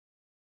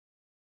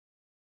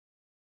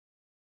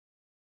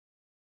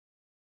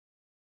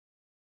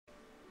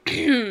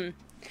Hey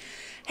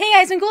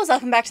guys and ghouls,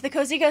 welcome back to the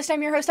Cozy Ghost.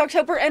 I'm your host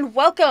October, and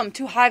welcome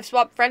to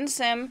Hiveswap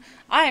Friendsime.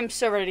 I am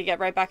so ready to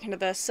get right back into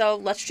this, so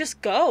let's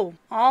just go.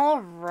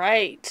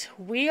 Alright,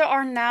 we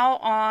are now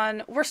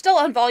on, we're still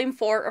on volume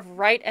 4 of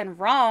Right and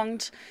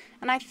Wronged,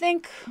 and I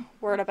think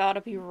we're about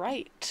to be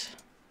right.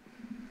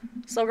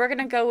 So we're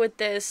gonna go with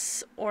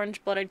this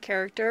orange-blooded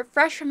character.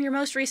 Fresh from your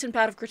most recent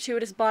bout of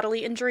gratuitous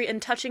bodily injury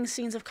and touching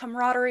scenes of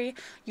camaraderie,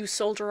 you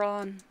soldier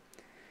on.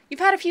 You've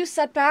had a few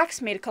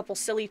setbacks, made a couple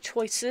silly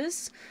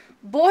choices.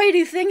 Boy,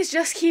 do things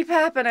just keep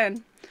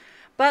happening.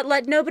 But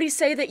let nobody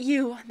say that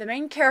you, the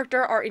main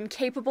character, are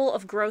incapable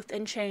of growth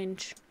and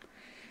change.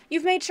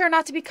 You've made sure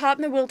not to be caught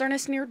in the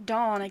wilderness near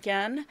dawn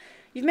again.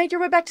 You've made your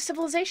way back to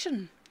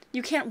civilization.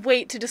 You can't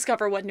wait to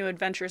discover what new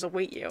adventures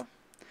await you.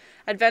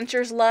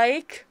 Adventures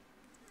like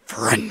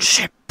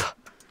friendship.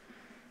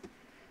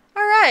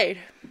 Alright.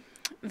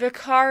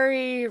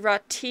 Vikari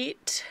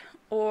Ratit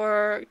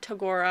or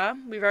Tagora.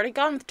 We've already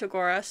gone with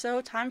Tagora, so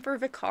time for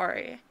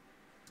Vikari.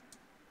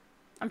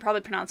 I'm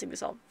probably pronouncing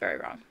this all very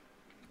wrong.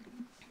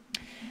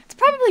 It's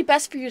probably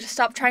best for you to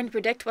stop trying to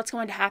predict what's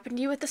going to happen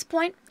to you at this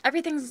point.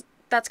 Everything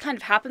that's kind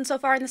of happened so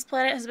far in this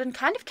planet has been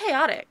kind of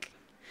chaotic.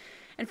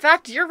 In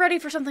fact, you're ready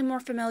for something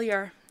more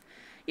familiar.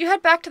 You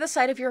head back to the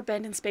site of your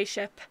abandoned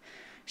spaceship.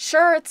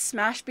 Sure, it's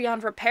smashed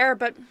beyond repair,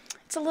 but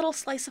it's a little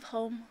slice of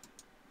home.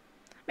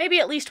 Maybe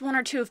at least one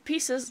or two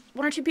pieces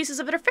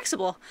of it are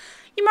fixable.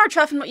 You march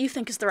off in what you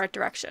think is the right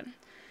direction.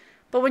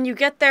 But when you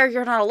get there,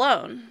 you're not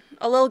alone.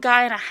 A little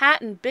guy in a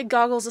hat and big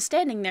goggles is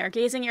standing there,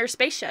 gazing at your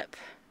spaceship.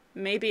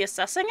 Maybe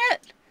assessing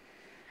it?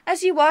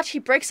 As you watch, he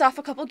breaks off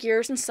a couple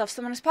gears and stuffs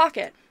them in his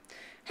pocket.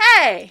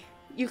 Hey!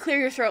 You clear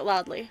your throat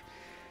loudly.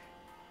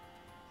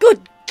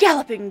 Good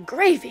galloping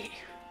gravy!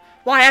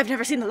 Why, I've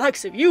never seen the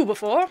likes of you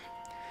before.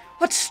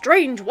 What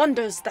strange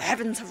wonders the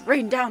heavens have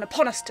rained down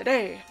upon us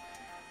today.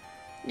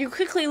 You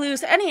quickly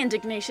lose any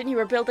indignation you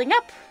were building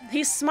up.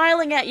 He's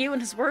smiling at you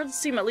and his words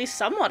seem at least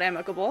somewhat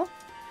amicable.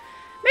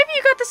 Maybe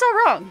you got this all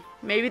wrong.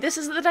 Maybe this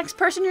is the next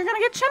person you're gonna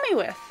get chummy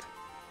with.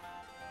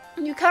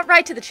 You cut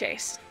right to the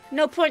chase.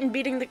 No point in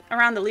beating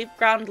around the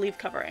ground leaf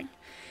covering.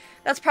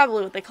 That's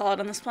probably what they call it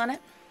on this planet.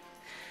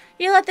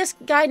 You let this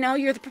guy know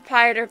you're the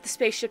proprietor of the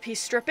spaceship he's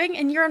stripping,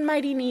 and you're in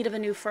mighty need of a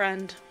new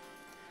friend.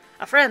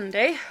 A friend,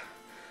 eh?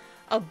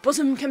 A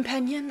bosom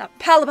companion? A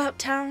pal about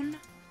town?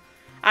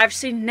 I've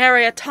seen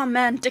nary a Tom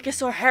and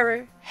Dickus or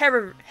Harry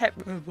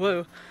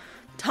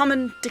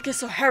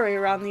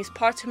around these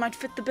parts who might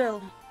fit the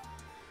bill.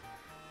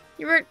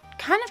 You were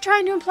kind of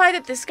trying to imply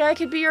that this guy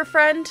could be your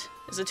friend.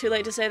 Is it too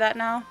late to say that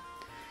now?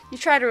 You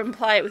try to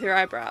imply it with your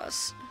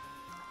eyebrows.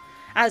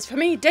 As for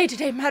me,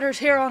 day-to-day matters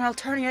here on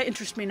Alternia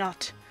interest me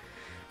not.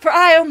 For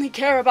I only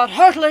care about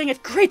hurtling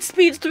at great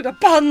speeds through the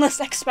boundless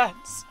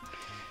expanse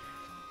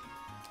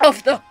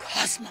of the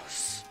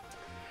cosmos.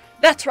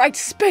 That's right,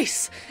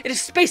 space! It is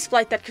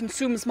spaceflight that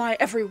consumes my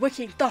every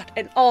waking thought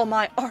and all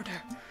my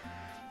ardor.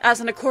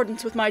 As in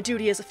accordance with my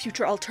duty as a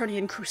future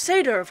Alternian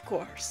crusader, of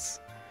course.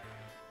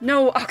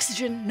 No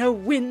oxygen, no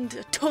wind,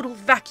 a total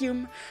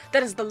vacuum.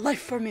 That is the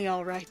life for me,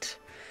 all right.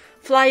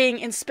 Flying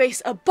in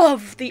space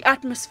above the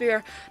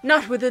atmosphere,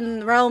 not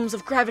within the realms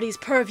of gravity's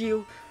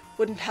purview,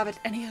 wouldn't have it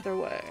any other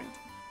way.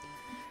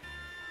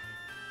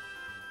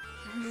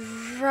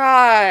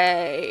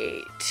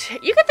 Right.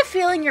 You get the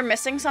feeling you're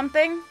missing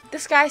something.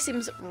 This guy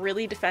seems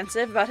really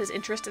defensive about his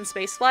interest in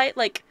spaceflight.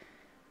 Like,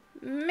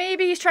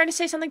 maybe he's trying to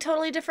say something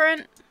totally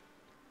different.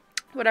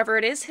 Whatever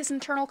it is, his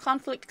internal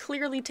conflict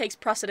clearly takes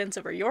precedence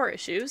over your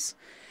issues.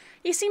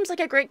 He seems like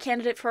a great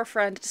candidate for a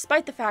friend,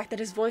 despite the fact that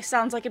his voice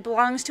sounds like it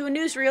belongs to a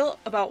newsreel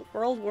about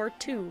World War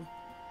II.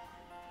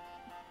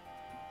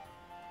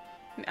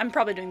 I'm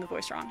probably doing the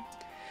voice wrong.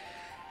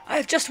 I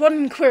have just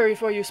one query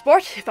for you,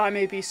 sport, if I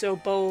may be so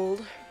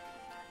bold.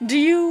 Do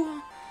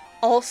you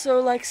also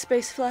like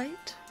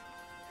spaceflight?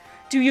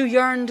 Do you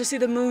yearn to see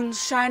the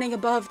moons shining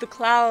above the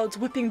clouds,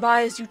 whipping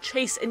by as you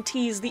chase and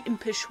tease the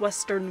impish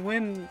western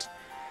wind?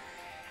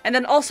 And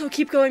then also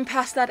keep going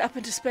past that up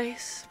into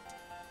space?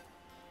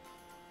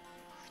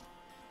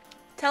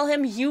 Tell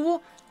him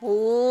you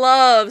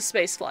love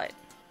spaceflight.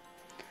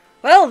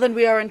 Well, then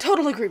we are in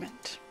total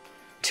agreement.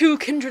 Two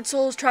kindred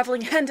souls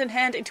traveling hand in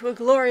hand into a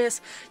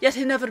glorious, yet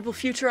inevitable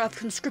future of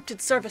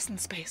conscripted service in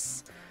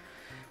space.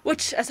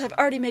 Which, as I've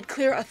already made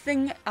clear, a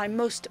thing I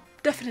most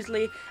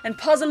definitely and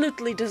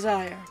positively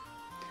desire.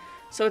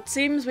 So it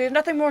seems we have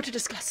nothing more to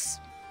discuss.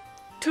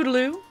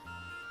 TOODLEOO?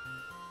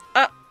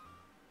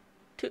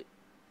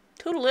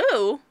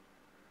 TOODLEOO?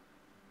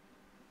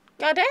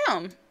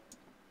 Goddamn.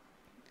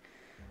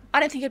 I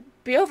didn't think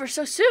it'd be over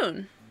so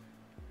soon.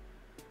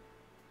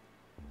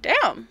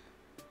 Damn.